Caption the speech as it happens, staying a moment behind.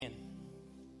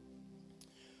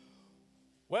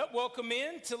Well, welcome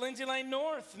in to Lindsay Lane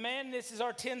North. Man, this is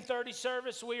our 10:30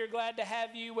 service. We are glad to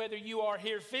have you, whether you are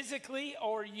here physically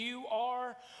or you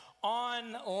are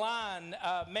online.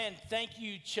 Man, thank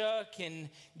you, Chuck and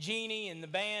Jeannie and the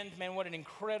band. Man, what an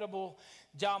incredible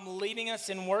job leading us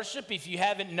in worship. If you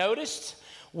haven't noticed,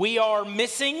 we are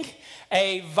missing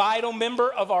a vital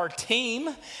member of our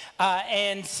team.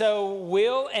 And so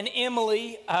Will and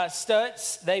Emily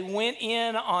Stutz, they went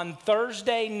in on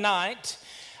Thursday night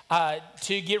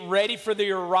to get ready for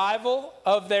the arrival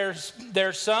of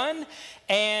their son,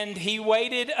 and he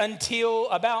waited until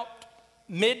about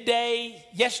midday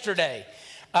yesterday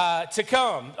to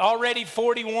come. Already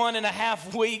 41 and a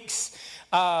half weeks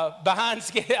behind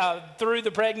through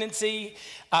the pregnancy.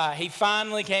 He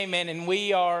finally came in, and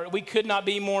we could not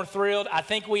be more thrilled. I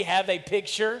think we have a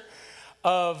picture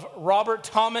of Robert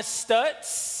Thomas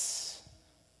Stutz.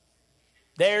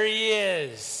 There he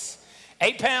is.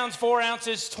 8 pounds, 4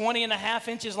 ounces, 20 and a half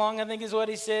inches long, I think is what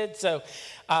he said. So,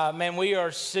 man, we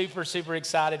are super, super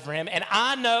excited for him. And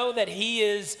I know that he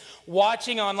is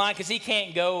watching online because he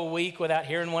can't go a week without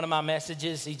hearing one of my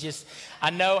messages.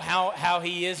 I know how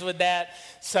he is with that.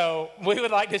 So we would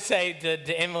like to say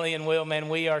to Emily and Will, man,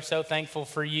 we are so thankful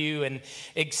for you and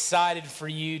excited for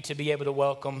you to be able to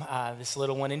welcome this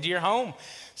little one into your home.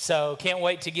 So can't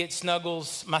wait to get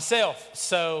snuggles myself.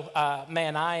 So,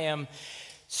 man, I am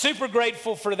super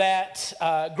grateful for that,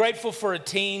 grateful for a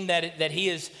team that he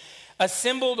has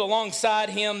assembled alongside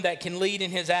him that can lead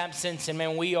in his absence. And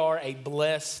man, we are a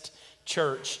blessed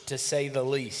church, to say the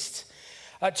least.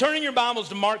 Turn in your Bibles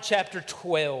to Mark chapter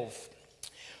 12.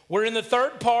 We're in the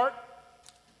third part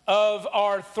of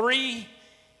our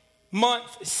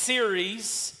 3-month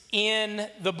series in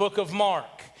the book of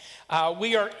Mark.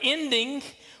 We are ending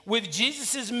with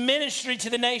Jesus' ministry to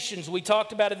the nations. We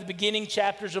talked about at the beginning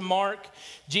chapters of Mark,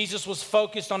 Jesus was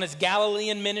focused on his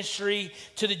Galilean ministry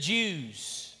to the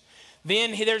Jews.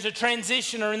 Then there's a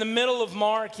transition, or in the middle of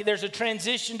Mark, there's a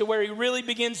transition to where he really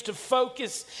begins to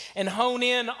focus and hone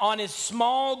in on his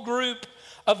small group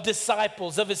of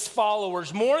disciples, of his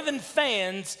followers. More than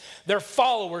fans, they're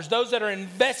followers, those that are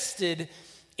invested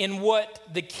in what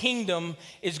the kingdom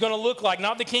is going to look like.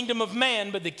 Not the kingdom of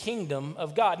man, but the kingdom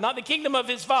of God. Not the kingdom of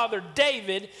his father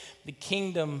David, the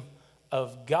kingdom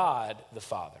of God the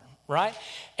Father, right?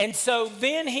 And so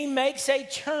then he makes a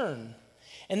turn.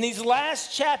 And these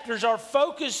last chapters are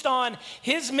focused on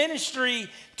his ministry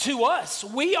to us.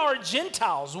 We are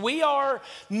Gentiles. We are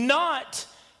not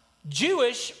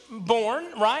Jewish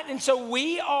born, right? And so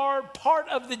we are part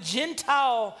of the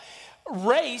Gentile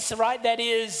race, right,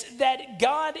 that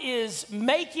God is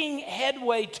making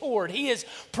headway toward. He is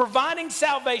providing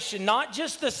salvation, not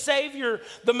just the Savior,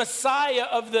 the Messiah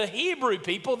of the Hebrew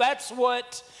people. That's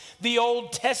what the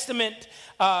Old Testament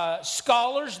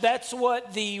scholars, that's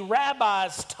what the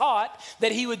rabbis taught,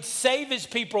 that he would save his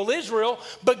people Israel.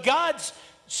 But God's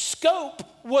scope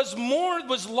was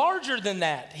larger than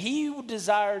that. He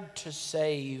desired to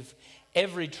save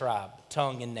every tribe,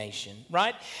 tongue, and nation,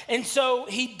 right? And so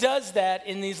he does that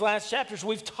in these last chapters.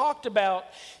 We've talked about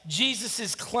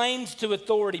Jesus' claims to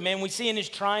authority. Man, we see in his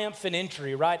triumphant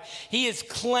entry, right? He is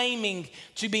claiming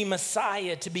to be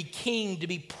Messiah, to be king, to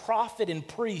be prophet and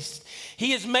priest.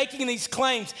 He is making these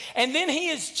claims, and then he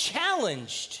is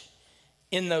challenged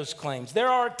in those claims. There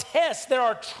are tests, there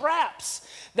are traps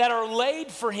that are laid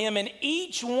for him, and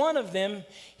each one of them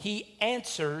he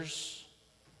answers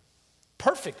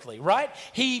perfectly, right?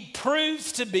 He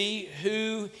proves to be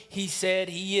who he said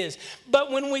he is.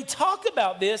 But when we talk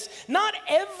about this, not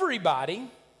everybody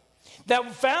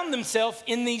that found themselves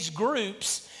in these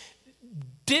groups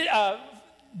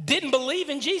didn't believe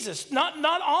in Jesus.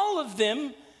 Not all of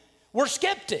them were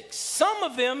skeptics. Some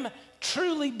of them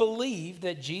truly believed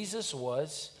that Jesus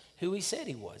was who he said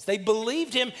he was. They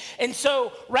believed him, and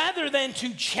so rather than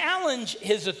to challenge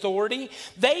his authority,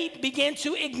 they began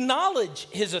to acknowledge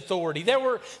his authority. There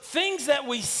were things that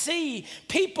we see,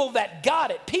 people that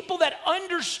got it, people that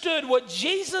understood what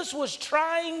Jesus was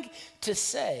trying to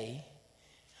say,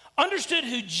 understood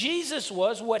who Jesus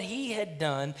was, what he had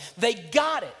done. They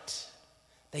got it.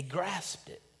 They grasped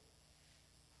it.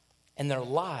 And their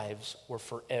lives were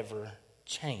forever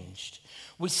changed.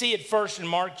 We see it first in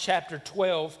Mark chapter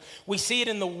 12. We see it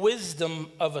in the wisdom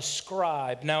of a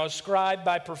scribe. Now, a scribe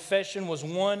by profession was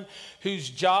one whose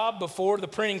job before the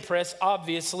printing press,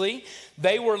 obviously,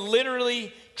 they were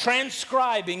literally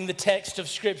transcribing the text of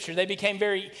Scripture. They became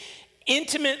very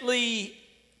intimately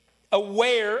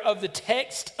aware of the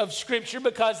text of Scripture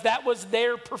because that was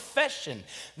their profession.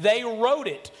 They wrote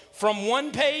it from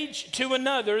one page to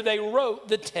another. They wrote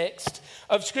the text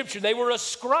of Scripture. They were a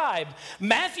scribe.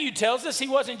 Matthew tells us he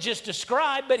wasn't just a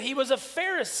scribe, but he was a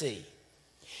Pharisee.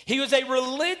 He was a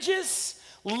religious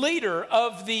leader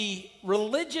of the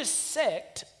religious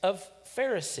sect of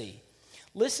Pharisee.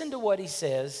 Listen to what he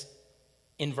says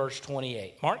in verse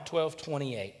 28. Mark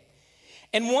 12:28.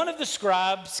 And one of the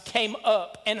scribes came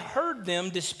up and heard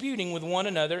them disputing with one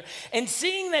another. And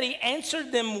seeing that he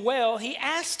answered them well, he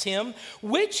asked him,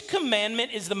 which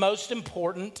commandment is the most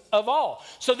important of all?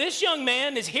 So this young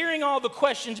man is hearing all the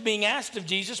questions being asked of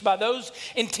Jesus by those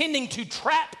intending to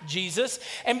trap Jesus.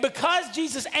 And because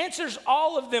Jesus answers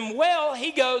all of them well,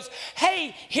 he goes,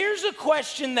 hey, here's a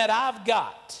question that I've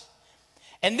got.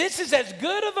 And this is as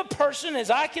good of a person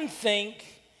as I can think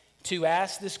to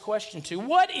ask this question to.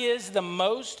 What is the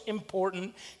most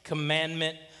important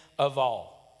commandment of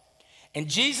all? And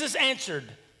Jesus answered.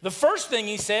 The first thing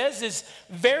he says is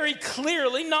very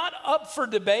clearly not up for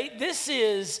debate. This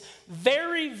is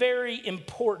very, very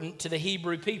important to the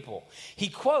Hebrew people. He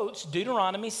quotes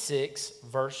Deuteronomy 6,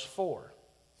 verse 4.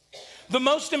 The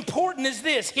most important is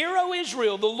this: Hear, O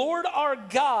Israel, the Lord our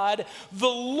God, the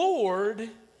Lord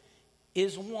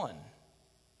is one.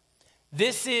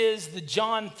 This is the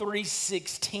John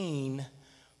 3:16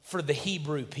 for the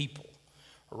Hebrew people,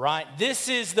 right? This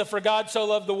is the for God so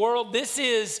loved the world. This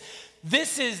is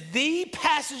the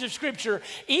passage of Scripture.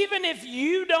 Even if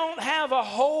you don't have a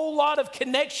whole lot of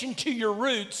connection to your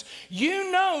roots, you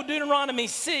know Deuteronomy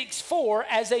 6:4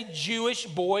 as a Jewish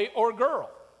boy or girl.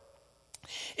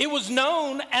 It was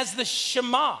known as the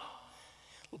Shema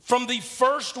from the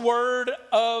first word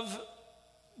of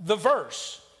the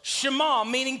verse. Shema,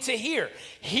 meaning to hear.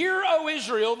 Hear, O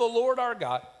Israel, the Lord our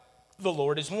God, the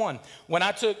Lord is one. When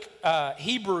I took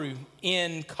Hebrew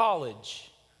in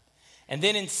college and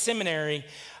then in seminary,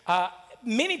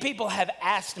 many people have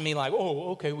asked me like,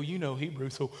 oh, okay, well, you know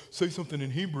Hebrew, so say something in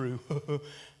Hebrew.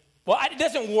 Well, it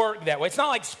doesn't work that way. It's not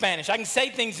like Spanish. I can say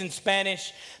things in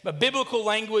Spanish, but biblical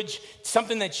language,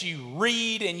 something that you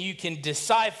read and you can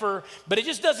decipher, but it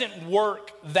just doesn't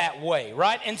work that way,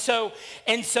 right? And so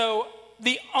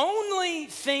the only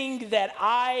thing that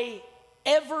I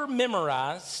ever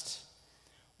memorized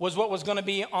was what was going to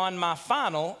be on my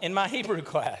final in my Hebrew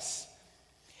class.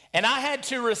 And I had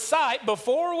to recite,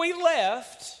 before we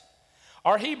left,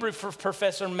 our Hebrew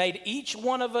professor made each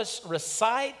one of us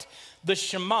recite the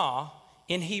Shema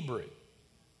in Hebrew.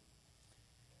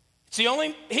 It's the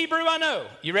only Hebrew I know.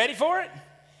 You ready for it?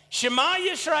 Shema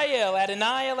Yisrael,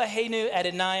 Adonai Eloheinu,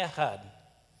 Adonai Echad.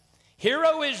 Hear,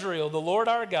 O Israel, the Lord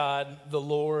our God, the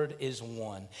Lord is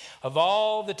one. Of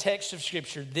all the texts of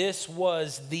Scripture, this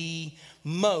was the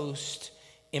most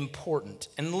important.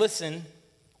 And listen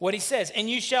what he says. And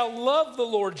you shall love the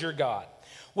Lord your God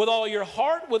with all your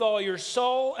heart, with all your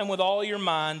soul, and with all your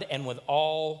mind, and with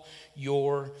all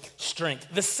your strength.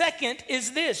 The second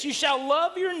is this: you shall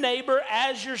love your neighbor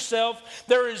as yourself.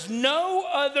 There is no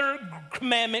other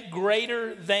commandment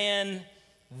greater than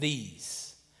these.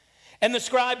 And the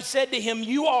scribe said to him,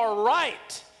 you are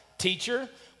right, teacher.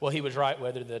 Well, he was right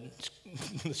whether the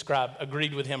scribe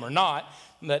agreed with him or not,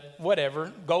 but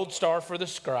whatever, gold star for the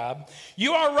scribe.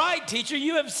 You are right, teacher.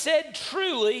 You have said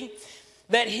truly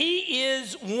that he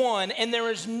is one and there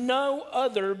is no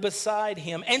other beside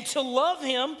him. And to love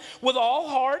him with all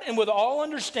heart and with all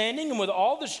understanding and with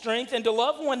all the strength, and to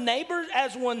love one neighbor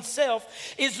as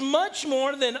oneself, is much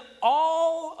more than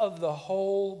all of the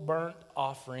whole burnt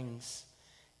offerings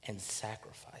and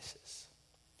sacrifices.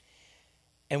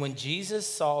 And when Jesus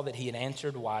saw that he had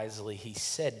answered wisely, he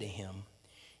said to him,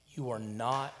 you are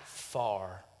not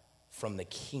far from the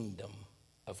kingdom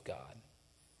of God.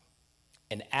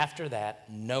 And after that,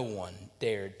 no one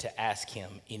dared to ask him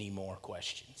any more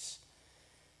questions.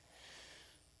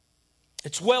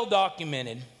 It's well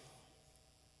documented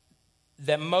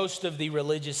that most of the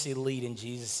religious elite in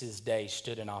Jesus' day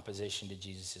stood in opposition to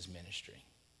Jesus' ministry,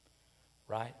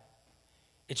 right?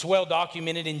 It's well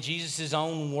documented in Jesus'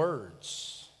 own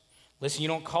words. Listen, you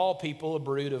don't call people a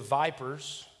brood of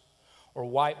vipers or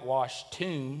whitewashed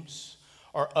tombs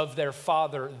or of their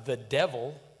father, the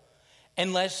devil,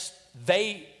 unless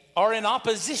they are in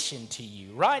opposition to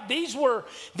you, right? These were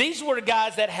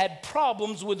guys that had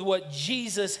problems with what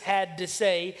Jesus had to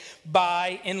say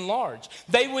by and large.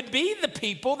 They would be the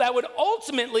people that would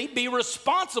ultimately be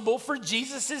responsible for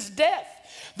Jesus' death.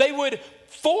 They would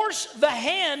force the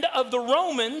hand of the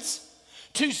Romans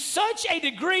to such a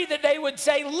degree that they would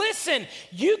say, listen,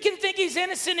 you can think he's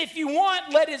innocent if you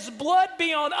want. Let his blood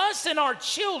be on us and our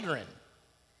children.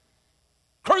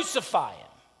 Crucify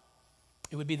him.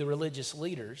 It would be the religious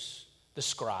leaders, the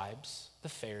scribes, the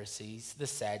Pharisees, the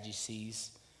Sadducees,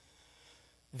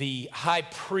 the high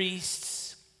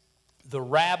priests, the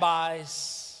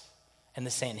rabbis, and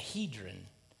the Sanhedrin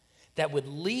that would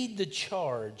lead the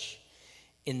charge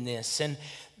in this. And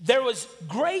there was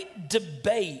great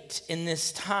debate in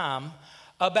this time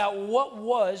about what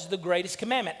was the greatest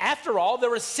commandment. After all, there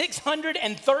were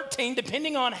 613,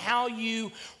 depending on how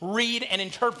you read and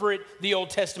interpret the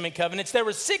Old Testament covenants, there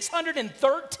were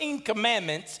 613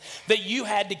 commandments that you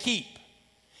had to keep.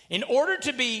 In order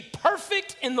to be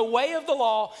perfect in the way of the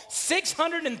law,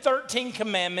 613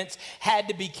 commandments had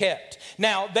to be kept.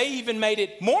 Now, they even made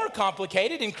it more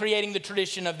complicated in creating the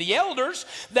tradition of the elders,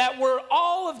 that were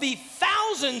all of the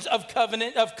thousands of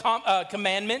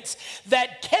commandments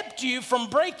that kept you from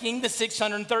breaking the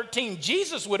 613.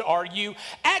 Jesus would argue,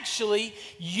 actually,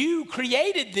 you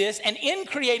created this, and in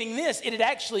creating this, it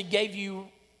actually gave you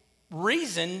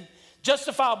reason,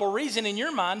 justifiable reason in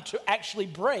your mind to actually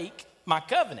break my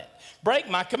covenant, break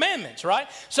my commandments, right?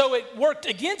 So it worked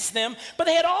against them, but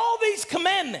they had all these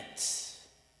commandments.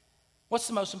 What's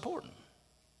the most important?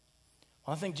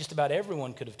 Well, I think just about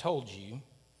everyone could have told you,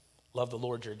 love the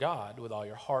Lord your God with all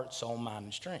your heart, soul, mind,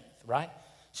 and strength, right?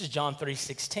 This is John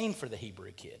 3:16 for the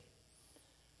Hebrew kid.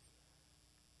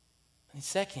 And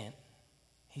second,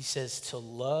 he says to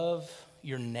love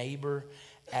your neighbor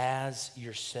as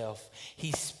yourself.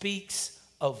 He speaks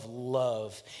of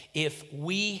love. If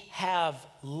we have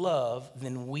love,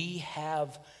 then we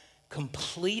have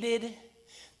completed,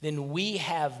 then we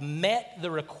have met the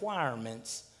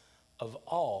requirements of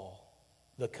all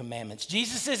the commandments.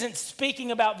 Jesus isn't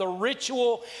speaking about the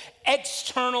ritual,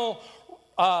 external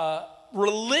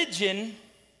religion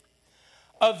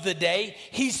of the day.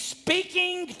 He's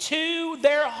speaking to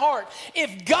their heart.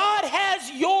 If God has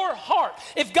your heart,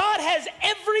 if God has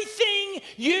everything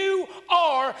you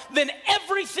are, then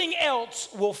everything else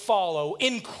will follow,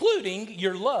 including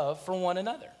your love for one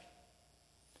another.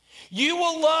 You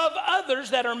will love others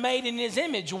that are made in his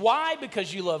image. Why?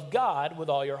 Because you love God with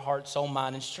all your heart, soul,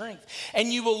 mind, and strength.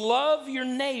 And you will love your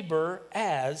neighbor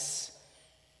as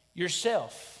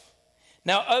yourself.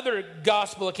 Now, other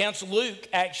gospel accounts, Luke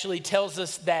actually tells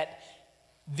us that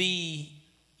the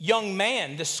young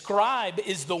man, the scribe,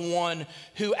 is the one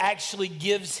who actually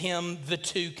gives him the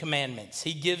two commandments.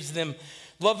 He gives them,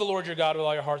 love the Lord your God with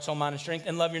all your heart, soul, mind, and strength,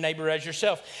 and love your neighbor as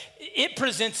yourself. It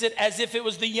presents it as if it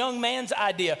was the young man's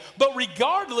idea. But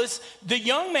regardless, the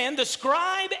young man, the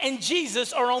scribe, and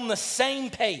Jesus are on the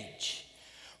same page,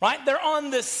 right? They're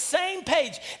on the same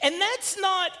page. And that's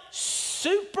not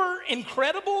super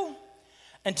incredible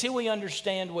until we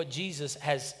understand what Jesus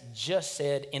has just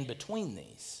said in between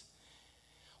these.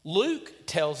 Luke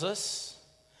tells us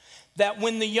that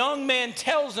when the young man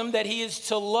tells him that he is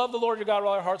to love the Lord your God with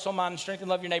all your heart, soul, mind, and strength, and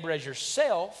love your neighbor as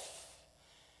yourself,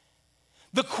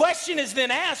 the question is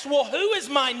then asked, well, who is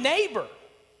my neighbor?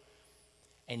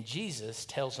 And Jesus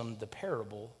tells him the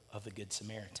parable of the Good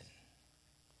Samaritan.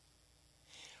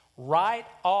 Right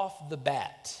off the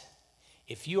bat,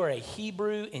 if you are a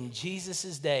Hebrew in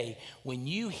Jesus' day, when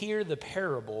you hear the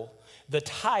parable, the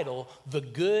title, The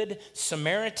Good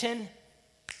Samaritan,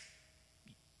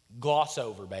 gloss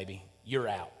over, baby. You're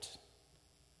out.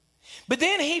 But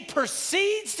then he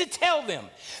proceeds to tell them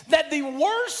that the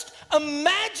worst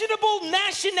imaginable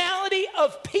nationality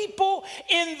of people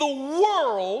in the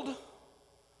world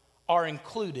are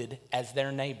included as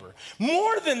their neighbor.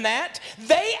 More than that,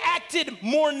 they acted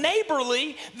more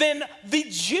neighborly than the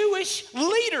Jewish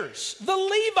leaders, the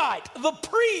Levite, the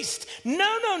priest.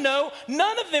 No.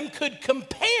 None of them could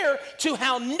compare to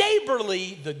how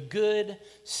neighborly the Good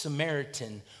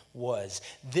Samaritan was.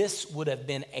 This would have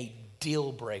been a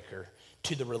deal breaker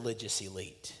to the religious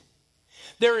elite.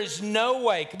 There is no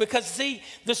way, because see,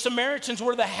 the Samaritans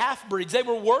were the half-breeds. They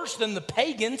were worse than the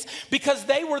pagans because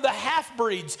they were the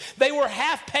half-breeds. They were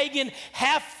half pagan,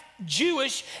 half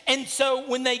Jewish, and so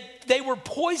when they were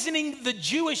poisoning the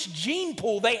Jewish gene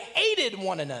pool, they hated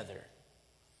one another.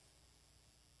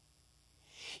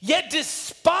 Yet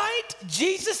despite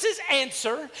Jesus'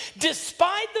 answer,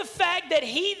 despite the fact that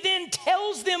he then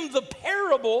tells them the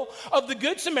parable of the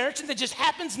Good Samaritan that just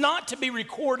happens not to be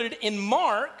recorded in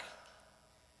Mark,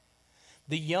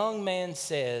 the young man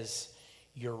says,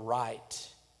 you're right.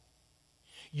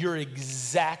 You're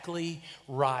exactly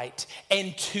right.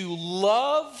 And to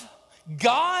love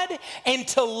God and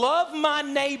to love my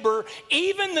neighbor,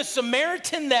 even the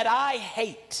Samaritan that I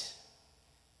hate,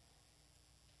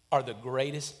 are the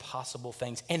greatest possible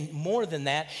things. And more than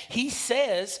that, he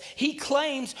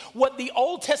claims what the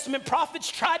Old Testament prophets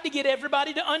tried to get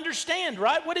everybody to understand,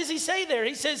 right? What does he say there?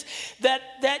 He says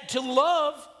that to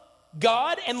love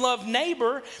God and love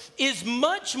neighbor is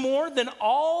much more than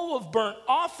all of burnt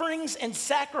offerings and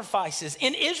sacrifices.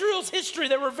 In Israel's history,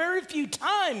 there were very few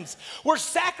times where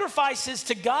sacrifices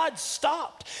to God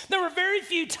stopped. There were very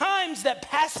few times that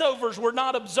Passovers were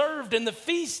not observed and the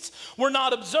feasts were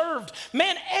not observed.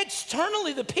 Man,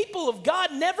 externally, the people of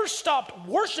God never stopped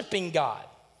worshiping God.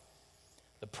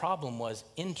 The problem was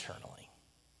internally.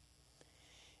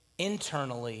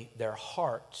 Internally, their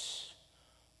hearts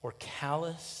were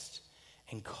calloused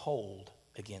and cold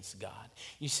against God.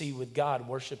 You see, with God,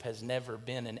 worship has never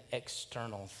been an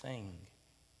external thing.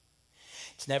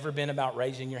 It's never been about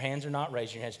raising your hands or not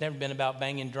raising your hands. It's never been about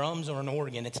banging drums or an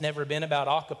organ. It's never been about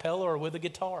a cappella or with a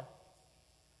guitar.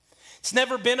 It's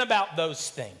never been about those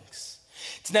things.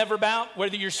 It's never about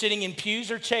whether you're sitting in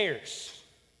pews or chairs.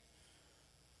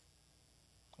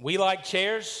 We like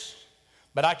chairs,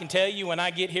 but I can tell you when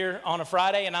I get here on a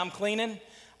Friday and I'm cleaning,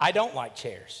 I don't like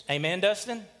chairs. Amen,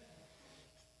 Dustin?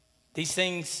 These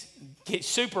things get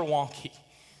super wonky.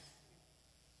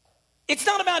 It's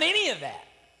not about any of that.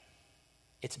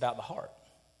 It's about the heart.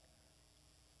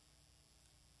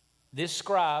 This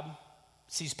scribe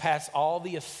sees past all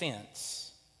the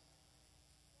offense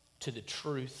to the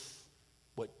truth,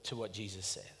 to what Jesus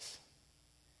says.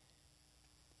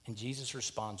 And Jesus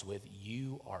responds with,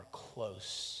 "You are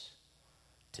close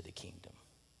to the kingdom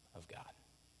of God."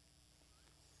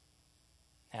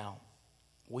 Now,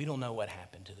 we don't know what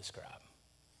happened to the scribe.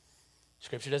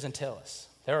 Scripture doesn't tell us.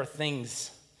 There are things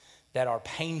that are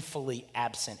painfully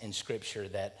absent in Scripture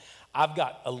that I've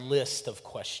got a list of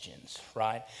questions,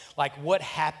 right? Like what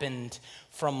happened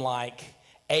from like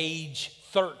age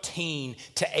 13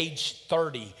 to age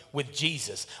 30 with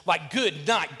Jesus? Like, good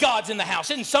night, God's in the house.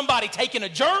 Isn't somebody taking a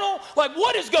journal? Like,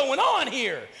 what is going on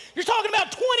here? You're talking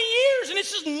about 20 years and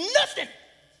it's just nothing.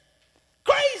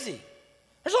 Crazy.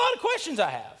 There's a lot of questions I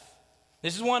have.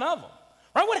 This is one of them.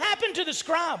 Right? What happened to the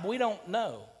scribe? We don't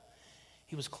know.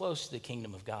 He was close to the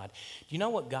kingdom of God. Do you know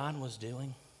what God was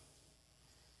doing?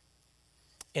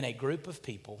 In a group of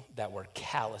people that were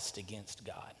calloused against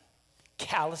God,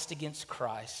 calloused against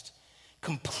Christ,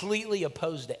 completely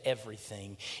opposed to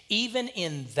everything, even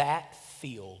in that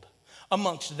field,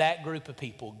 amongst that group of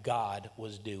people, God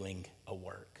was doing a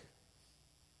work.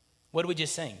 What did we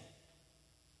just sing?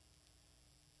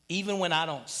 Even when I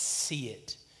don't see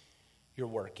it, you're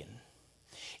working.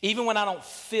 Even when I don't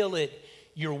feel it,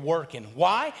 you're working.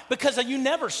 Why? Because you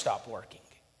never stop working,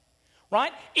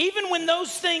 right? Even when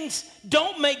those things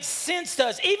don't make sense to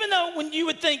us, even though when you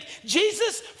would think,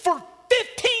 Jesus, for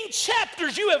 15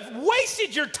 chapters, you have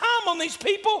wasted your time on these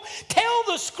people, tell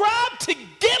the scribe to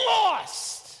get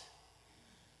lost.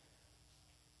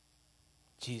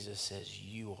 Jesus says,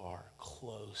 you are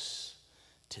close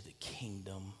to the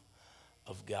kingdom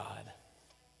of God.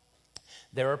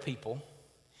 There are people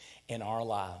in our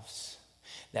lives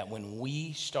that when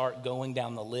we start going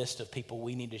down the list of people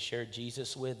we need to share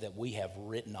Jesus with, that we have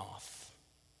written off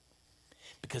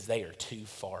because they are too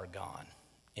far gone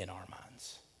in our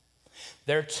minds.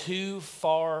 They're too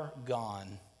far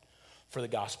gone for the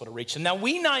gospel to reach them. Now,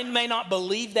 we may not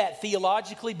believe that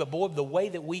theologically, but boy, the way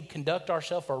that we conduct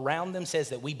ourselves around them says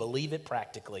that we believe it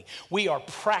practically. We are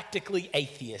practically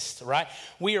atheists, right?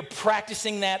 We are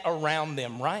practicing that around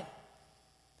them, right?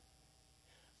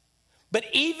 But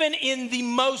even in the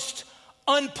most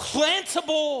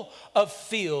unplantable of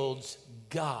fields,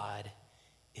 God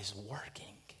is working.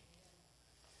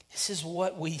 This is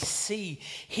what we see.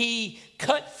 He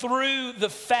cut through the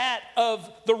fat of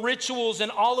the rituals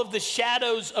and all of the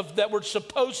shadows that were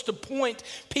supposed to point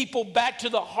people back to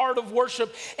the heart of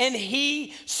worship, and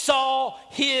he saw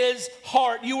his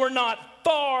heart. You are not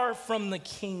far from the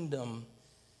kingdom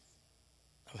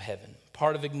of heaven.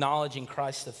 Part of acknowledging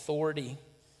Christ's authority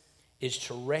is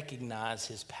to recognize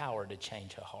his power to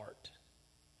change a heart.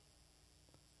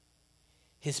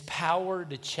 His power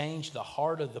to change the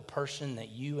heart of the person that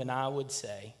you and I would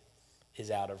say is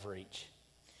out of reach.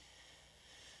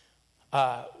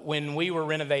 When we were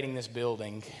renovating this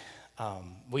building,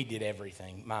 we did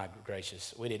everything. My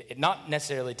gracious, we did it. Not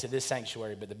necessarily to this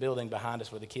sanctuary, but the building behind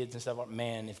us where the kids and stuff are.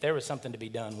 Man, if there was something to be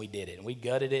done, we did it. And we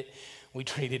gutted it. We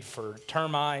treated for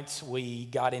termites. We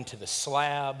got into the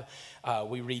slab.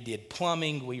 We redid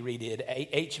plumbing. We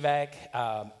redid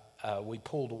HVAC. We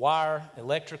pulled wire,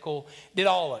 electrical, did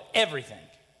all of it, everything.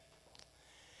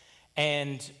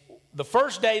 And the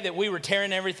first day that we were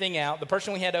tearing everything out, the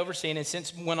person we had overseeing, and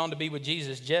since went on to be with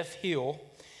Jesus, Jeff Hill,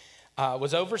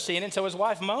 was overseeing, and so his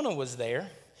wife Mona was there.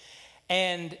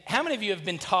 And how many of you have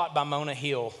been taught by Mona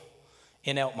Hill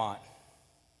in Elkmont?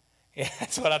 Yeah,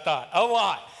 that's what I thought. A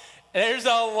lot. There's a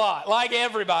lot. Like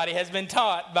everybody has been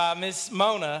taught by Miss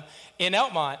Mona in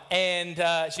Elkmont. And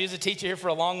she was a teacher here for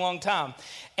a long, long time.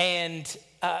 And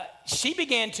she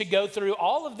began to go through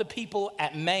all of the people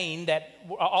at Maine,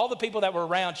 all the people that were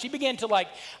around. She began to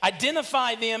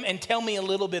identify them and tell me a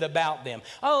little bit about them.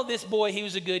 Oh, this boy, he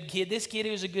was a good kid. This kid,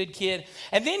 he was a good kid.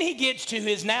 And then he gets to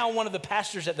his now one of the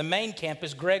pastors at the Maine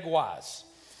campus, Greg Wise.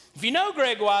 If you know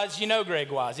Greg Wise, you know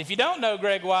Greg Wise. If you don't know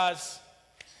Greg Wise,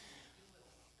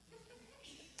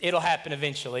 it'll happen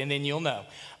eventually, and then you'll know.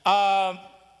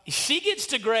 She gets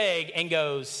to Greg and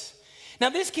goes, now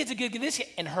this kid's a good kid,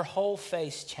 and her whole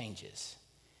face changes.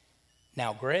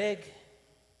 Now, Greg,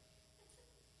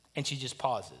 and she just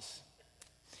pauses.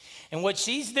 And what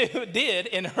she did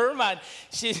in her mind,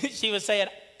 she was saying,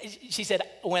 she said,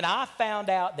 when I found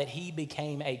out that he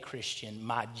became a Christian,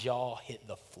 my jaw hit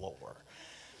the floor.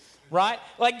 Right?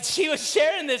 Like she was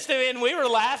sharing this to me and we were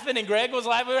laughing and Greg was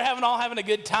laughing. We were all having a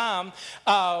good time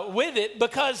with it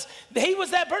because he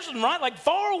was that person, right? Like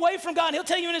far away from God. He'll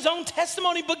tell you in his own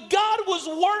testimony, but God was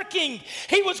working.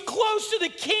 He was close to the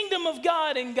kingdom of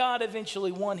God and God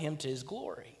eventually won him to his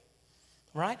glory,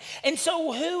 right? And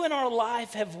so who in our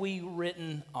life have we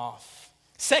written off?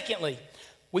 Secondly,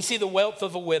 we see the wealth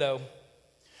of a widow.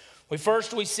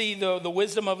 First we see the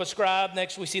wisdom of a scribe.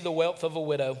 Next we see the wealth of a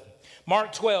widow.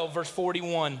 Mark 12, verse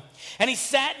 41. And he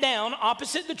sat down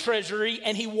opposite the treasury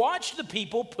and he watched the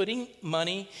people putting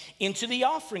money into the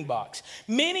offering box.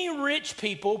 Many rich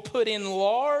people put in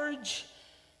large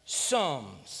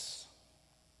sums.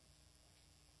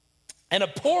 And a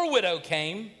poor widow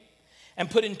came and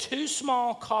put in 2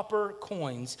 small copper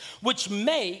coins, which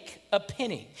make a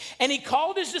penny. And he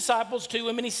called his disciples to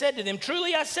him, and he said to them,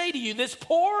 truly I say to you, this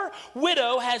poor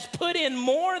widow has put in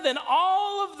more than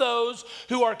all of those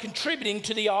who are contributing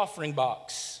to the offering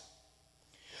box.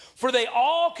 For they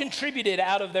all contributed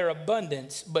out of their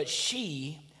abundance, but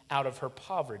she, out of her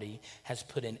poverty, has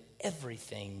put in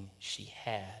everything she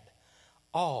had,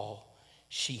 all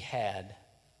she had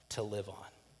to live on.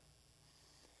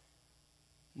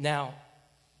 Now,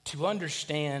 to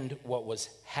understand what was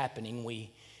happening,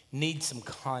 we need some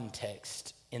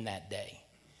context in that day.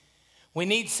 We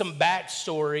need some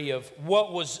backstory of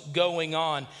what was going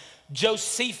on.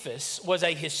 Josephus was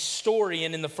a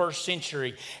historian in the first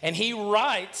century, and he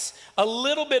writes a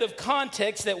little bit of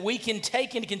context that we can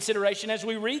take into consideration as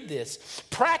we read this.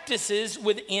 Practices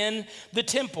within the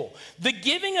temple. The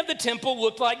giving of the temple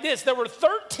looked like this. There were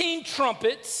 13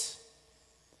 trumpets.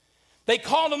 They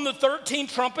called them the 13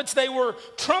 trumpets. They were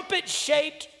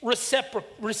trumpet-shaped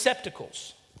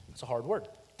receptacles. That's a hard word.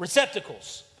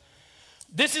 Receptacles.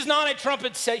 This is not a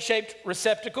trumpet-shaped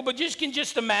receptacle, but you can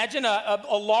just imagine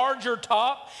a larger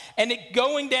top and it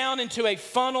going down into a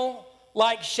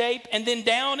funnel-like shape and then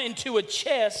down into a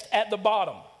chest at the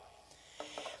bottom.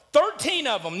 13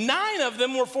 of them, 9 of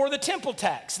them were for the temple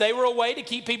tax. They were a way to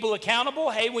keep people accountable.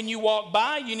 Hey, when you walk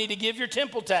by, you need to give your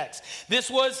temple tax.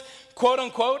 This was, quote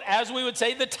unquote, as we would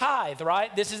say, the tithe,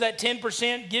 right? This is that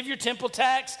 10%, give your temple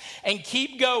tax and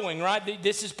keep going, right?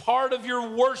 This is part of your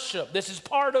worship. This is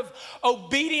part of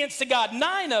obedience to God.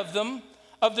 9 of them,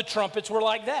 of the trumpets, were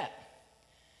like that.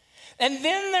 And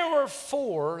then there were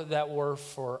 4 that were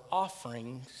for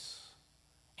offerings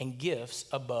and gifts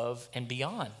above and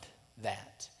beyond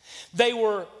that. They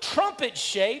were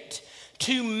trumpet-shaped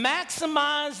to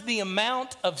maximize the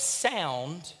amount of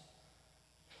sound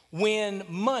when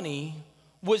money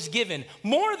was given.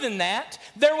 More than that,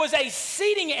 there was a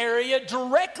seating area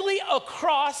directly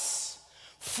across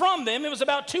from them. It was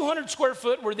about 200 square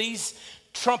foot where these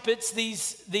trumpets,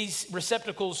 these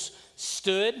receptacles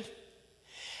stood.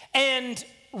 And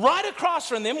right across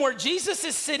from them, where Jesus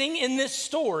is sitting in this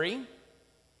story,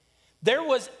 there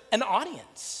was an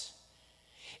audience.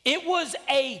 It was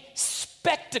a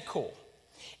spectacle.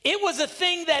 It was a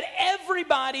thing that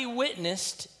everybody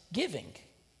witnessed giving.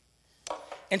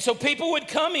 And so people would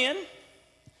come in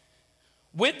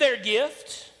with their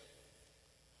gift.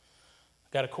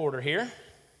 Got a quarter here.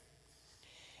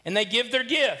 And they give their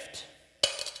gift.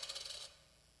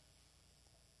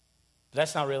 But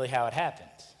that's not really how it happened.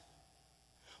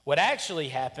 What actually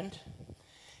happened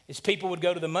is people would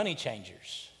go to the money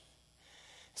changers.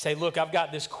 Say, look, I've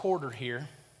got this quarter here,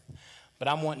 but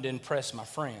I'm wanting to impress my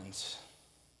friends.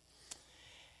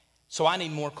 So I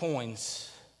need more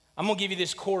coins. I'm going to give you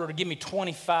this quarter to give me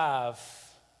 25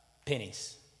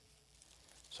 pennies.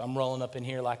 So I'm rolling up in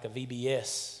here like a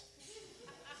VBS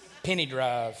penny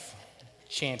drive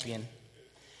champion.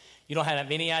 You don't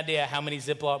have any idea how many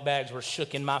Ziploc bags were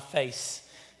shook in my face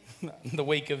the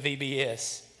week of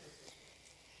VBS.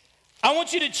 I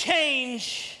want you to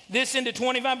change this into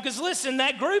 25 because listen,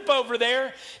 that group over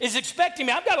there is expecting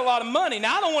me. I've got a lot of money.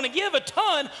 Now, I don't want to give a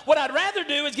ton. What I'd rather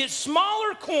do is get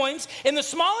smaller coins in the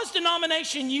smallest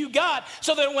denomination you got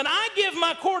so that when I give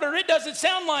my quarter, it doesn't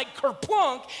sound like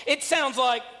kerplunk. It sounds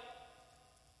like,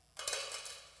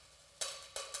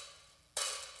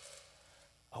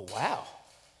 oh, wow.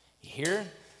 You hear?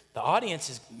 The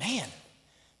audience is, man,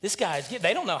 this guy's good.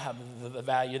 They don't know how the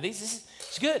value of these.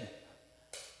 It's good.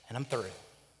 And I'm through.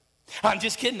 I'm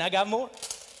just kidding. I got more.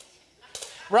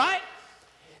 Right?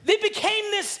 They became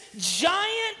this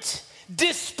giant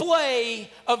display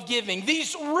of giving.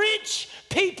 These rich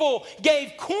people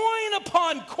gave coin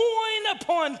upon coin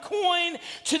upon coin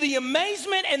to the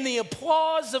amazement and the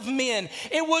applause of men.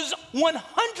 It was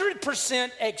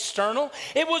 100% external.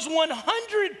 It was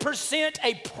 100%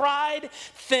 a pride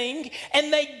thing.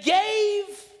 And they gave,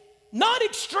 not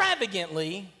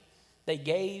extravagantly, they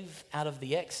gave out of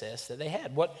the excess that they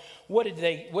had. What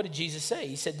did Jesus say?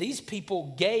 He said these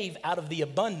people gave out of the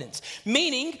abundance.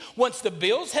 Meaning, once the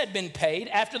bills had been paid,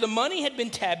 after the money had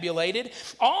been tabulated,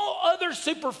 all other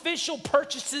superficial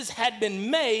purchases had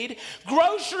been made,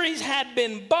 groceries had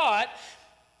been bought,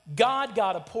 God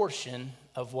got a portion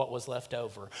of what was left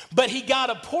over. But he got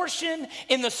a portion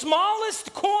in the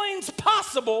smallest coins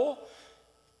possible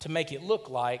to make it look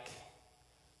like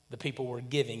the people were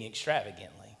giving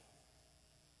extravagantly.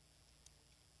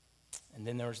 And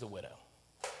then there was the widow.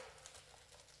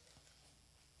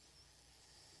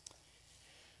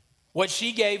 What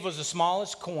she gave was the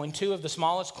smallest coin, 2 of the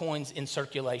smallest coins in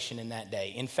circulation in that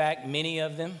day. In fact, many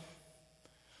of them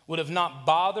would have not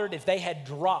bothered if they had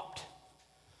dropped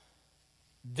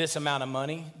this amount of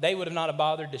money. They would have not have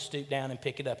bothered to stoop down and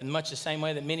pick it up. In much the same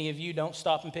way that many of you don't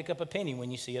stop and pick up a penny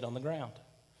when you see it on the ground.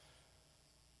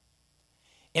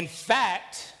 In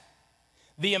fact,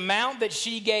 the amount that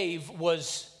she gave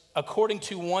was, according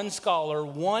to one scholar,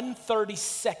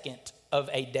 1/32 of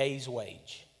a day's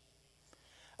wage.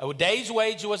 A day's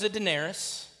wage was a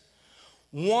denarius.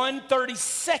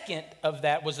 1/32 of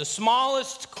that was the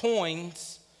smallest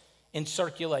coins in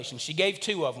circulation. She gave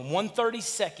 2 of them,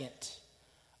 1/32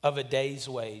 of a day's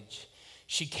wage.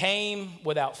 She came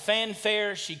without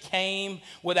fanfare. She came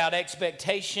without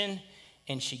expectation,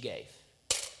 and she gave.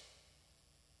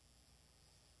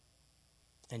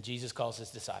 And Jesus calls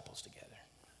his disciples together.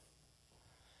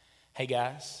 Hey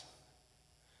guys,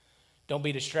 don't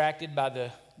be distracted by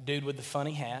the dude with the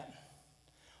funny hat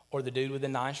or the dude with the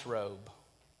nice robe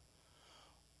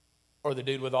or the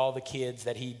dude with all the kids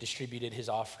that he distributed his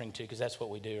offering to, because that's what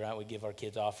we do, right? We give our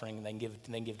kids offering and then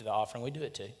give to the offering. We do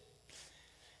it too.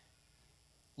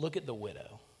 Look at the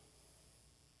widow.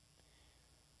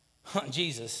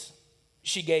 Jesus,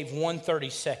 she gave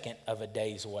 1/32 of a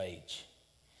day's wage.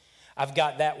 I've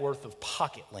got that worth of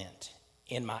pocket lint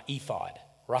in my ephod.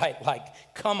 Right?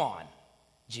 Like, come on,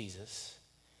 Jesus.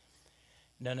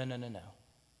 No.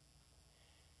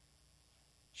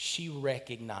 She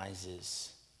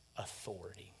recognizes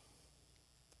authority.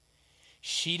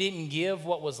 She didn't give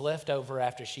what was left over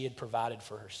after she had provided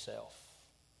for herself.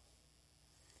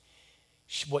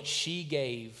 What she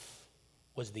gave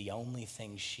was the only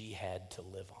thing she had to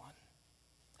live on.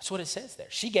 That's what it says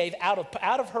there. She gave out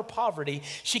of her poverty.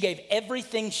 She gave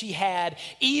everything she had,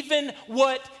 even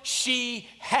what she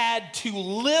had to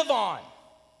live on.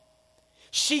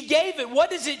 She gave it.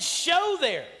 What does it show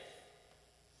there?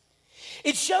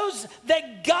 It shows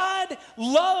that God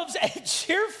loves a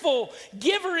cheerful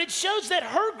giver. It shows that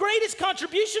her greatest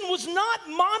contribution was not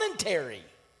monetary.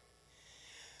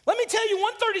 Let me tell you,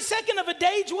 1/32 of a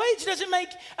day's wage doesn't make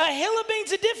a hill of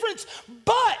beans of difference,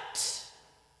 but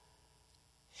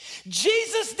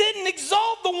Jesus didn't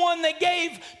exalt the one that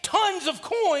gave tons of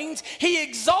coins. He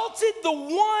exalted the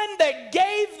one that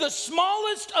gave the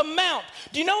smallest amount.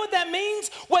 Do you know what that means?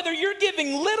 Whether you're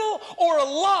giving little or a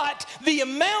lot, the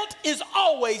amount is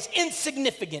always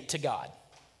insignificant to God.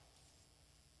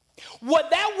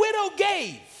 What that widow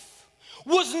gave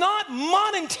was not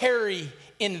monetary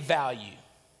in value.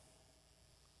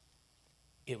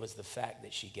 It was the fact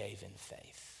that she gave in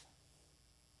faith.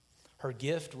 Her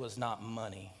gift was not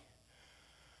money.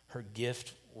 Her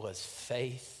gift was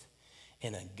faith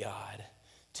in a God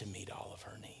to meet all of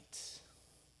her needs.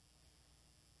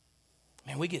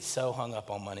 Man, we get so hung up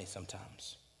on money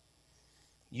sometimes.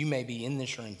 You may be in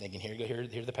this room thinking, here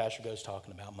the pastor goes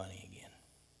talking about money again.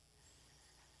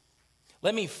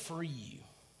 Let me free you.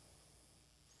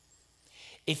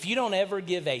 If you don't ever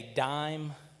give a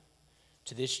dime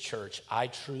to this church, I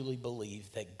truly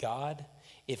believe that God,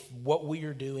 if what we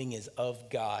are doing is of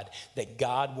God, that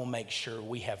God will make sure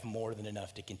we have more than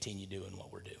enough to continue doing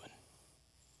what we're doing.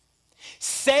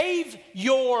 Save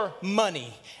your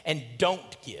money and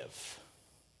don't give.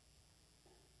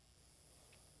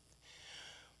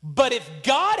 But if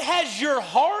God has your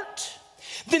heart,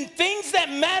 then things that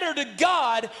matter to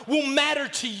God will matter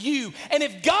to you. And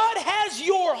if God has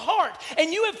your heart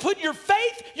and you have put your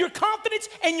faith, your confidence,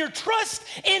 and your trust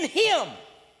in Him,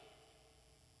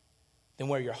 then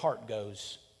where your heart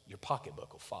goes, your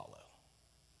pocketbook will follow.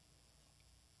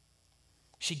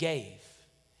 She gave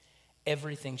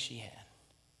everything she had.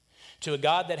 To a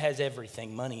God that has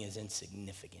everything, money is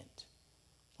insignificant.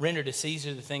 Render to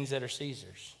Caesar the things that are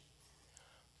Caesar's,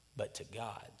 but to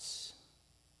God's,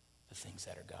 the things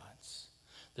that are God's.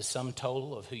 The sum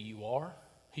total of who you are,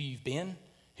 who you've been,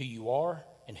 who you are,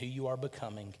 and who you are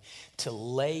becoming. To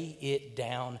lay it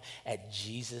down at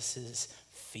Jesus'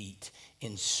 feet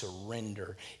in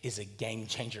surrender is a game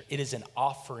changer. It is an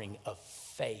offering of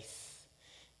faith.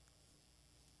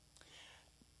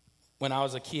 When I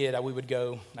was a kid, I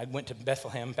went to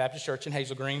Bethlehem Baptist Church in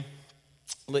Hazel Green,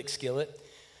 Lick Skillet,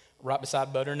 right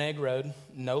beside Butter and Egg Road.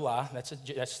 No lie, that's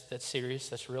serious,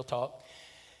 that's real talk.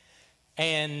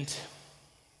 And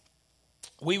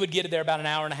we would get there about an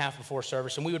hour and a half before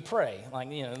service, and we would pray.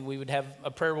 We would have a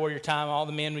prayer warrior time. All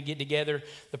the men would get together.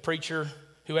 The preacher,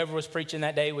 whoever was preaching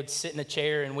that day, would sit in a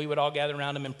chair, and we would all gather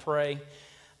around him and pray.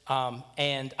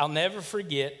 And I'll never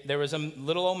forget, there was a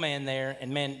little old man there,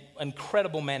 and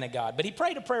incredible man of God. But he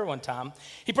prayed a prayer one time.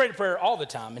 He prayed a prayer all the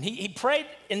time. And he prayed,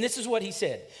 and this is what he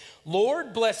said.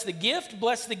 Lord, bless the gift,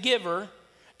 bless the giver,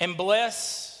 and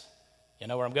bless, you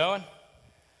know where I'm going?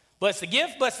 Bless the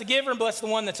gift, bless the giver, and bless the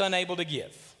one that's unable to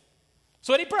give. That's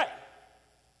what he prayed.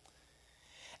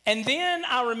 And then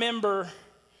I remember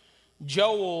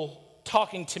Joel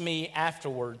talking to me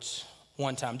afterwards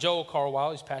one time. Joel Carwile,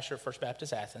 he's pastor at First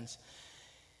Baptist Athens.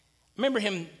 I remember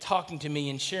him talking to me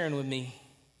and sharing with me,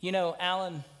 you know,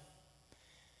 Alan,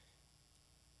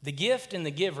 the gift and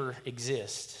the giver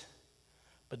exist,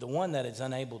 but the one that is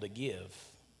unable to give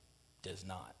does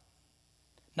not.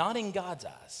 Not in God's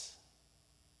eyes.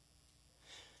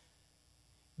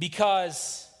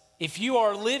 Because if you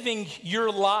are living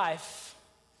your life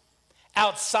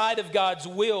outside of God's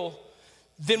will,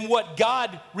 then what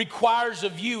God requires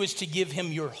of you is to give Him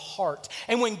your heart.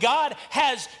 And when God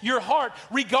has your heart,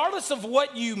 regardless of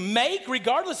what you make,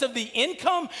 regardless of the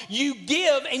income, you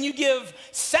give, and you give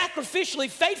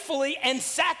sacrificially, faithfully, and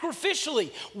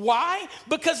sacrificially. Why?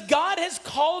 Because God has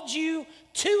called you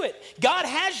to it. God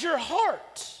has your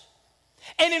heart.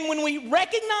 And then when we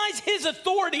recognize His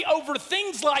authority over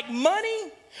things like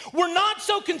money, we're not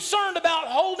so concerned about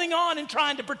holding on and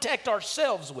trying to protect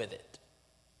ourselves with it.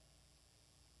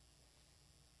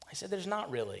 I said, there's not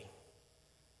really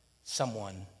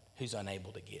someone who's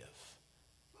unable to give.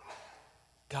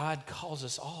 God calls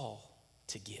us all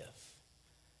to give,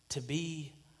 to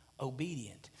be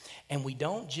obedient. And we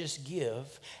don't just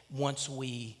give once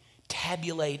we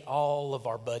tabulate all of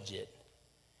our budget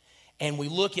and we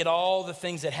look at all the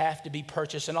things that have to be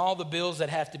purchased and all the bills that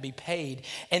have to be paid,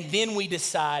 and then we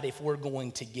decide if we're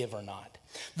going to give or not.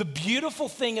 The beautiful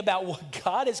thing about what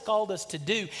God has called us to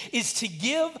do is to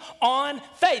give on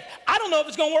faith. I don't know if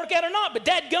it's going to work out or not, but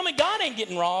dadgummit, God ain't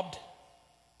getting robbed.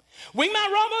 We might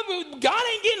rob him, but God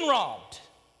ain't getting robbed.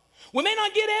 We may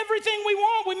not get everything we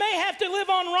want. We may have to live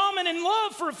on ramen and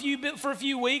love for a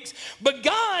few weeks, but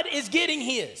God is getting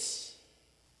His.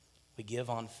 We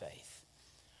give on faith.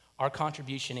 Our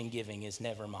contribution in giving is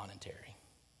never monetary.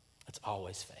 It's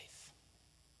always faith.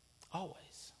 Always.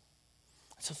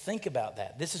 So think about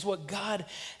that. This is what God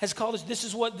has called us. This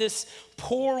is what this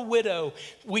poor widow,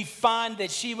 we find that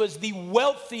she was the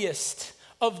wealthiest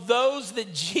of those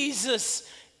that Jesus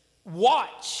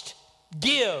watched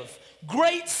give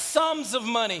great sums of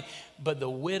money. But the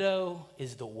widow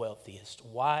is the wealthiest.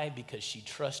 Why? Because she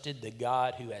trusted the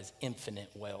God who has infinite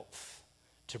wealth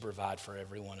to provide for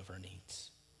every one of her needs.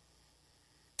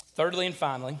 Thirdly and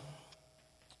finally,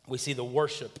 we see the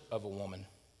worship of a woman.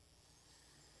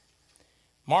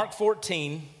 Mark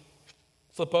 14,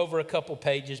 flip over a couple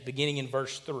pages, beginning in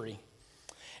verse 3.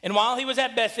 And while he was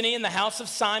at Bethany in the house of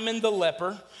Simon the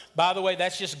leper, by the way,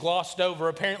 that's just glossed over.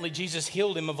 Apparently, Jesus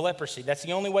healed him of leprosy. That's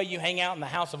the only way you hang out in the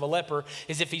house of a leper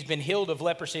is if he's been healed of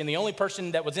leprosy. And the only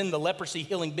person that was in the leprosy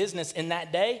healing business in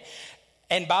that day,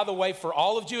 and by the way, for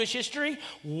all of Jewish history,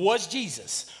 was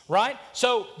Jesus, right?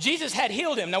 So Jesus had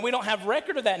healed him. Now, we don't have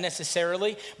record of that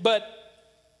necessarily, but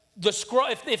the scroll,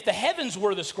 if the heavens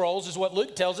were the scrolls, is what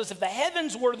Luke tells us, if the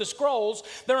heavens were the scrolls,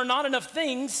 there are not enough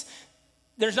things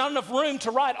there's not enough room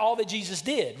to write all that Jesus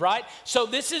did, right? So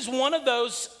this is one of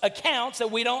those accounts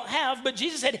that we don't have, but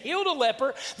Jesus had healed a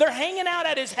leper. They're hanging out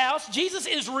at his house. Jesus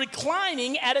is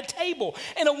reclining at a table,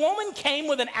 and a woman came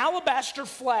with an alabaster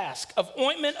flask of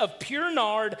ointment of pure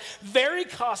nard, very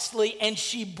costly, and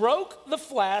she broke the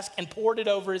flask and poured it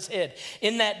over his head.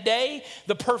 In that day,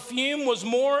 the perfume was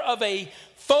more of a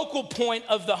focal point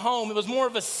of the home. It was more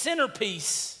of a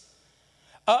centerpiece,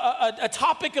 a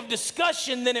topic of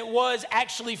discussion than it was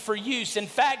actually for use. In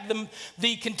fact,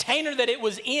 the container that it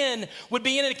was in would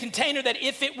be in a container that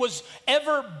if it was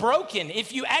ever broken,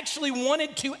 if you actually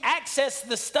wanted to access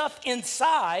the stuff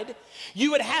inside,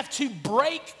 you would have to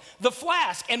break the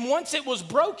flask. And once it was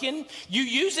broken, you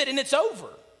use it and it's over.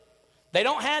 They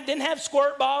didn't have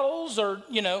squirt bottles or,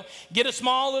 get a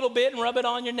small little bit and rub it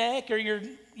on your neck or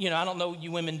I don't know,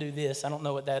 you women do this. I don't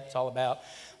know what that's all about.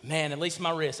 Man, at least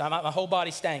my wrist. My whole body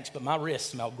stinks, but my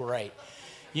wrists smell great.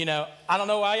 I don't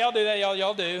know why y'all do that.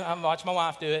 Y'all do. I watch my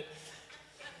wife do it.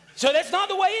 So that's not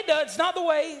the way it does. It's not the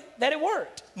way that it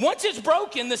worked. Once it's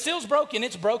broken, the seal's broken,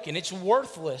 it's broken. It's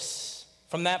worthless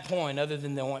from that point other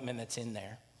than the ointment that's in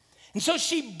there. And so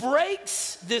she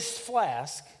breaks this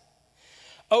flask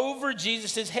over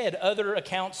Jesus' head. Other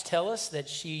accounts tell us that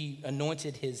she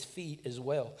anointed his feet as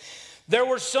well. There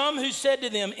were some who said to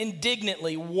them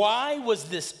indignantly, "Why was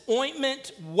this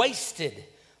ointment wasted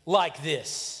like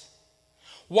this?"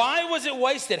 Why was it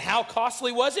wasted? How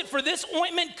costly was it? For this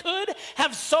ointment could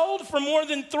have sold for more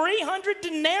than 300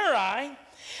 denarii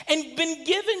and been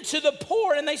given to the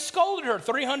poor. And they scolded her.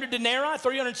 300 denarii,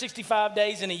 365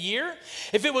 days in a year.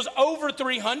 If it was over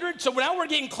 300, so now we're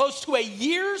getting close to a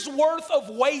year's worth of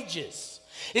wages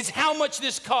is how much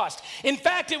this cost. In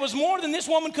fact, it was more than this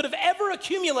woman could have ever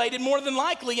accumulated, more than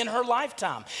likely, in her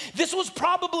lifetime. This was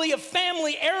probably a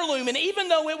family heirloom, and even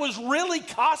though it was really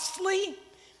costly,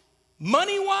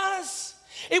 money-wise,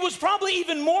 it was probably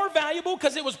even more valuable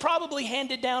because it was probably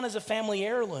handed down as a family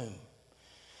heirloom.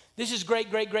 This is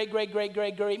great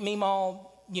Meemaw,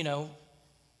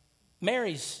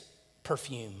 Mary's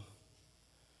perfume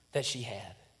that she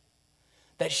had,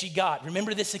 that she got.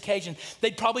 Remember this occasion?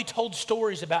 They probably told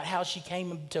stories about how she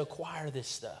came to acquire this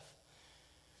stuff.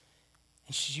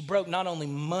 And she broke not only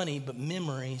money, but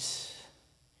memories.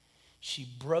 She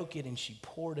broke it and she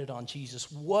poured it on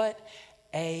Jesus. What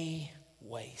a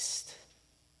waste.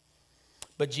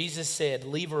 But Jesus said,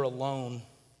 "Leave her alone.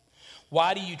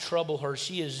 Why do you trouble her?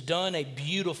 She has done a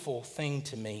beautiful thing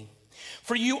to me.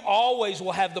 For you always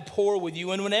will have the poor with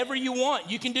you, and whenever you want,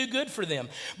 you can do good for them.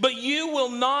 But you will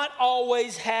not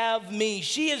always have me.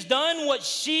 She has done what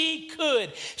she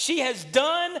could. She has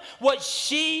done what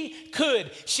she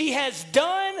could. She has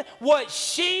done what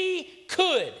she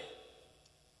could.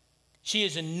 She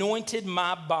has anointed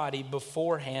my body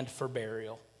beforehand for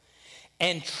burial.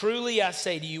 And truly I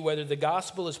say to you, whether the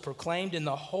gospel is proclaimed in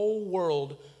the whole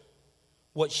world,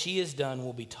 what she has done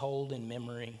will be told in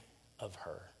memory of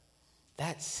her."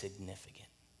 That's significant.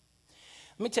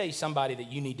 Let me tell you somebody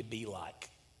that you need to be like.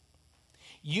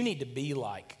 You need to be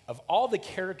like, of all the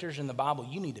characters in the Bible,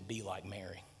 you need to be like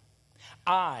Mary.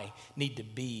 I need to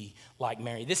be like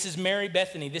Mary. This is Mary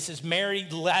Bethany. This is Mary,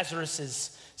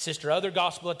 Lazarus' sister. Other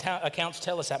gospel accounts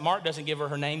tell us that. Mark doesn't give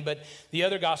her name, but the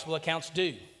other gospel accounts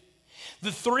do.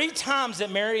 The 3 times that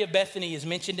Mary of Bethany is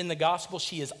mentioned in the gospel,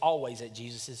 she is always at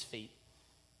Jesus' feet.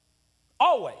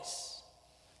 Always.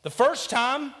 The first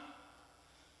time,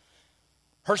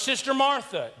 her sister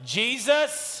Martha,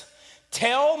 "Jesus,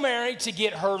 tell Mary to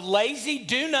get her lazy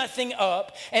do-nothing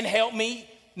up and help me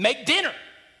make dinner."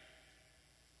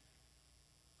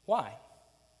 Why?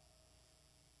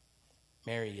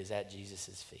 Mary is at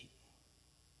Jesus' feet,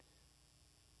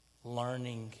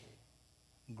 learning,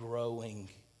 growing,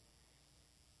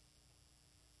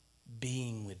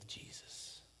 being with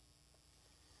Jesus.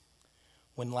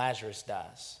 When Lazarus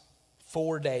dies,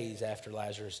 4 days after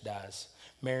Lazarus dies,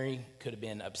 Mary could have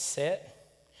been upset.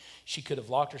 She could have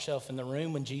locked herself in the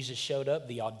room when Jesus showed up.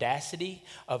 The audacity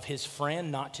of his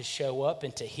friend not to show up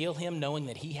and to heal him, knowing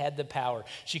that he had the power.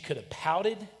 She could have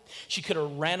pouted. She could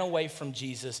have ran away from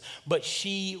Jesus. But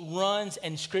she runs,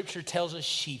 and Scripture tells us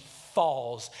she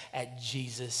falls at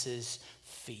Jesus'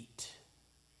 feet.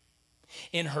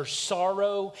 In her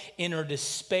sorrow, in her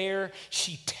despair,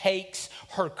 she takes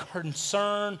her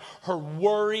concern, her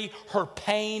worry, her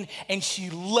pain, and she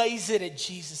lays it at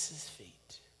Jesus'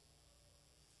 feet.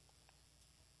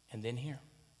 And then here.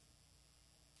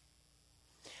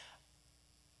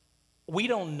 We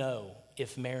don't know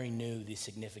if Mary knew the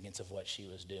significance of what she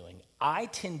was doing. I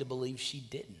tend to believe she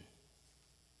didn't.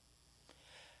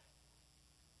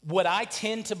 What I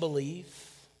tend to believe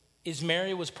is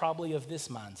Mary was probably of this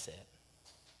mindset.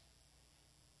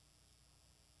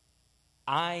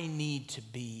 I need to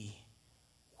be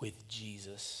with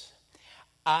Jesus.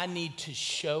 I need to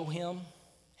show him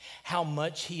how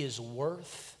much he is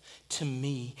worth to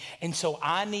me. And so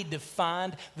I need to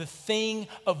find the thing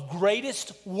of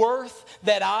greatest worth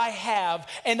that I have,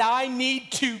 and I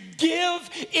need to give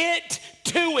it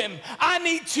to him. I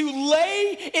need to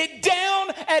lay it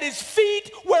down at his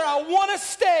feet where I want to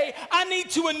stay. I need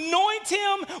to anoint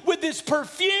him with this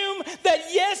perfume that,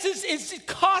 yes, is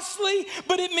costly,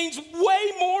 but it means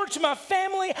way more to my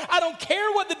family. I don't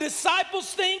care what the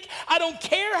disciples think. I don't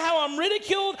care how I'm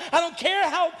ridiculed. I don't care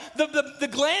how the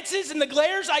glances and the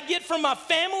glares I get from my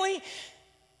family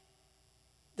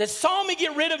that saw me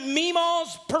get rid of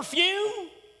Meemaw's perfume.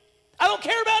 I don't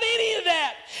care about any of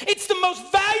that. It's the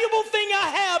most valuable thing I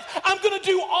have. I'm going to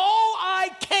do all I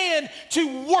can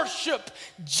to worship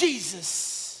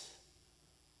Jesus.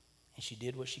 And she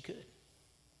did what she could.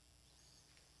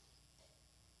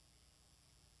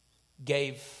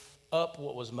 Gave up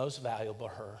what was most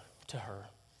valuable to her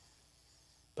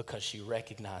because she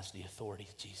recognized the authority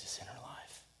of Jesus in her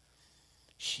life.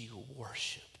 She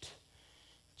worshiped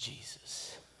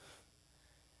Jesus.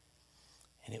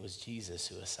 And it was Jesus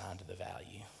who assigned the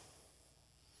value.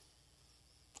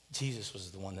 Jesus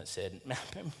was the one that said,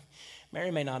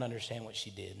 Mary may not understand what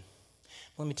she did.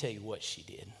 Let me tell you what she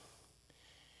did.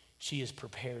 She has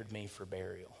prepared me for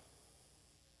burial.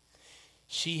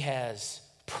 She has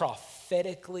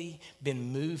prophetically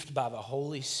been moved by the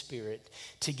Holy Spirit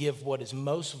to give what is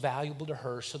most valuable to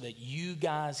her so that you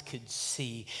guys could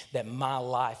see that my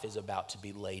life is about to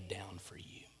be laid down for you.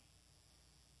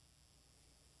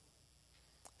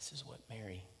 This is what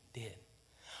Mary did.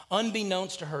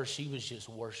 Unbeknownst to her, she was just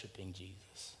worshiping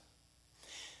Jesus.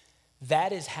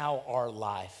 That is how our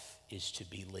life is to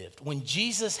be lived. When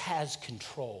Jesus has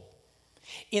control,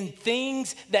 in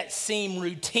things that seem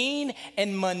routine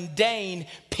and mundane,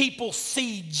 people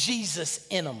see Jesus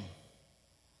in them.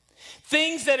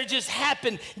 Things that have just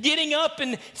happened, getting up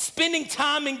and spending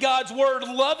time in God's word,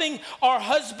 loving our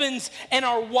husbands and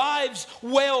our wives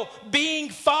well, being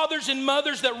fathers and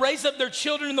mothers that raise up their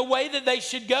children in the way that they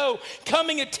should go,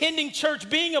 coming, attending church,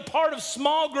 being a part of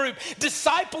small group,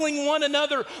 discipling one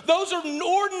another. Those are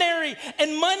ordinary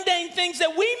and mundane things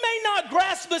that we may not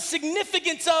grasp the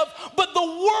significance of, but the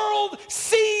world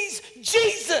sees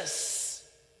Jesus.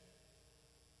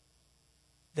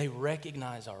 They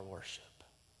recognize our worship.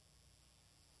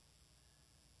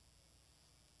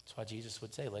 That's why Jesus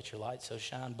would say, let your light so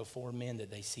shine before men that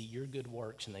they see your good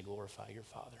works and they glorify your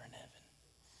Father in heaven.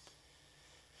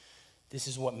 This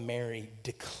is what Mary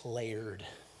declared.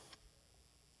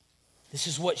 This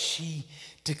is what she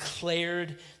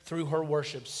declared through her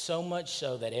worship, so much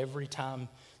so that every time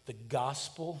the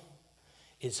gospel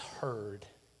is heard,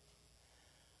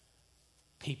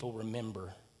 people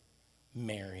remember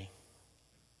Mary,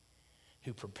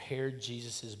 who prepared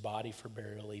Jesus' body for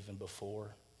burial even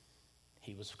before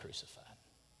he was crucified.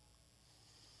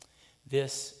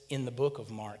 This, in the book of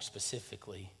Mark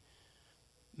specifically,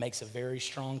 makes a very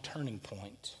strong turning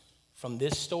point. From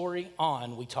this story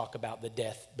on, we talk about the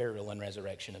death, burial, and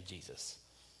resurrection of Jesus.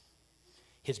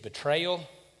 His betrayal,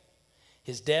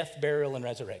 his death, burial, and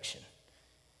resurrection.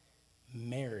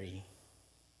 Mary,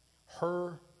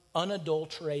 her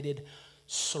unadulterated,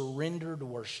 surrendered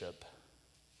worship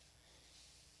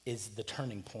is the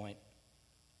turning point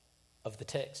of the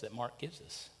text that Mark gives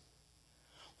us.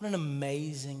 What an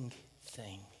amazing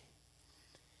thing.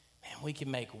 Man, we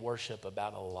can make worship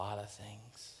about a lot of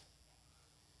things.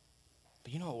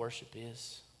 But you know what worship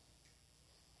is?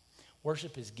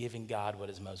 Worship is giving God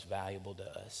what is most valuable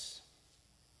to us.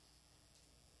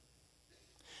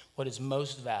 What is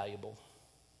most valuable,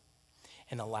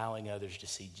 and allowing others to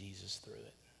see Jesus through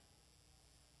it.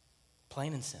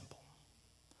 Plain and simple.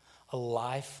 A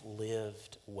life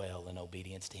lived well in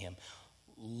obedience to him.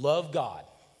 Love God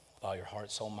with all your heart,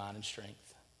 soul, mind, and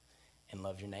strength. And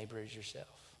love your neighbor as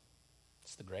yourself.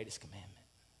 It's the greatest commandment.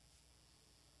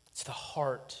 It's the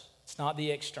heart. It's not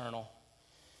the external.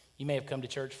 You may have come to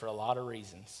church for a lot of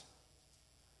reasons.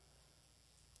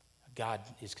 God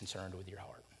is concerned with your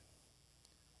heart.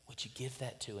 Would you give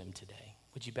that to him today?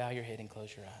 Would you bow your head and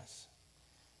close your eyes?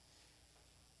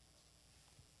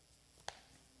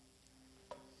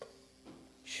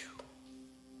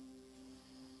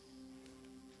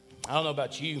 I don't know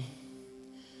about you,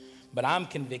 but I'm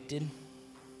convicted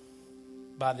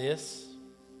by this.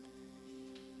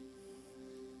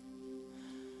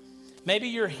 Maybe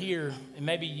you're here and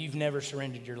maybe you've never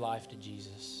surrendered your life to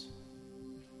Jesus.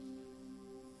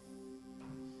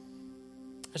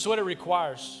 That's what it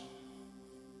requires.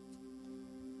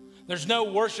 There's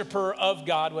no worshiper of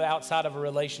God outside of a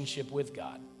relationship with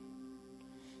God.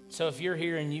 So if you're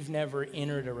here and you've never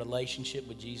entered a relationship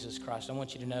with Jesus Christ, I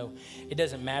want you to know it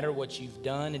doesn't matter what you've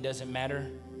done. It doesn't matter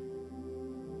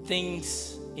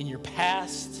things in your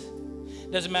past. It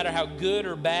doesn't matter how good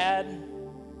or bad.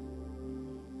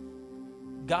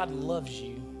 God loves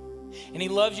you. And he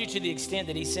loves you to the extent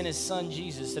that he sent his son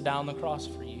Jesus to die on the cross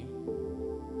for you.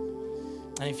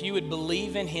 And if you would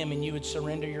believe in him and you would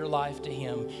surrender your life to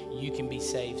him, you can be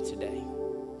saved today.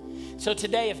 So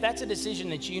today, if that's a decision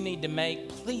that you need to make,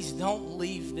 please don't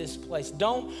leave this place.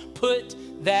 Don't put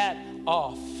that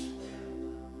off.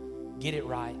 Get it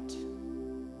right.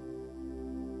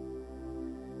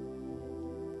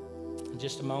 In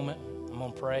just a moment, I'm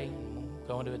going to pray. We'll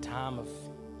go into a time of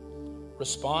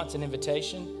response and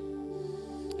invitation.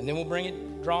 And then we'll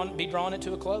be drawing it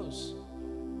to a close.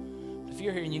 But if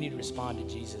you're here and you need to respond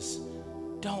to Jesus,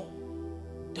 don't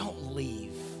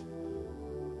leave.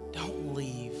 Don't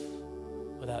leave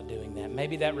without doing that.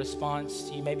 Maybe that response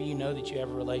to you, maybe you know that you have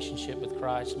a relationship with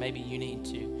Christ. Maybe you need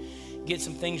to get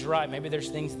some things right. Maybe there's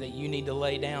things that you need to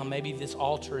lay down. Maybe this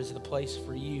altar is the place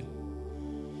for you.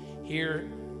 Here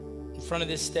in front of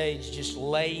this stage, just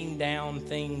laying down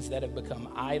things that have become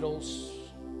idols.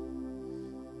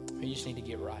 Or you just need to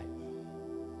get right.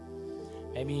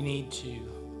 Maybe you need to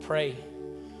pray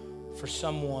for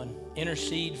someone,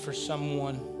 intercede for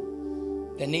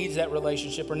someone that needs that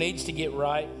relationship or needs to get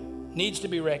right, needs to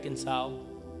be reconciled.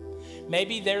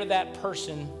 Maybe they're that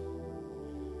person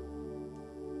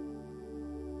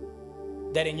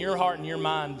that in your heart and your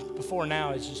mind before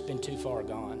now has just been too far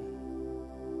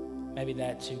gone. Maybe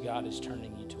that's who God is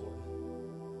turning you toward.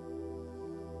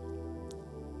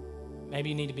 Maybe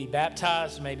you need to be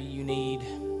baptized. Maybe you need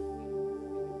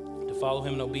to follow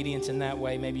him in obedience in that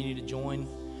way. Maybe you need to join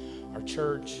our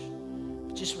church.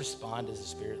 But just respond as the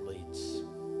Spirit leads.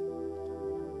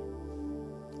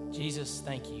 Jesus,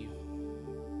 thank you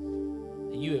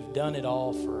that you have done it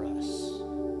all for us.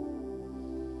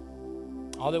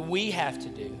 All that we have to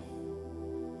do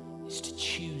is to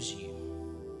choose you.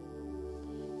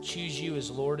 Choose you as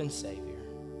Lord and Savior.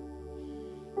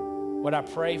 What I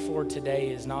pray for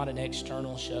today is not an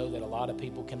external show that a lot of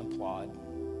people can applaud.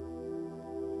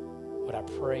 What I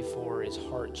pray for is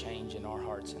heart change in our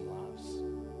hearts and lives.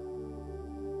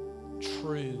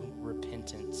 True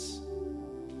repentance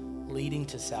leading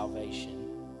to salvation.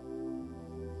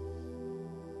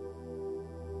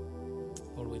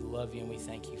 Lord, we love you and we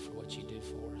thank you for what you do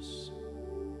for us.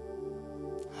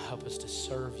 Help us to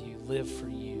serve you, live for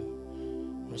you,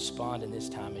 and respond in this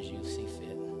time as you see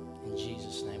fit. In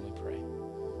Jesus' name we pray.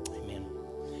 Amen.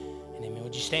 And amen.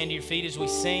 Would you stand to your feet as we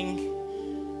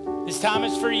sing? This time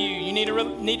is for you. You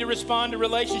need to respond to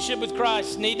relationship with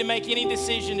Christ. Need to make any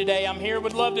decision today. I'm here.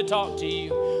 Would love to talk to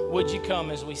you. Would you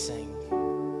come as we sing?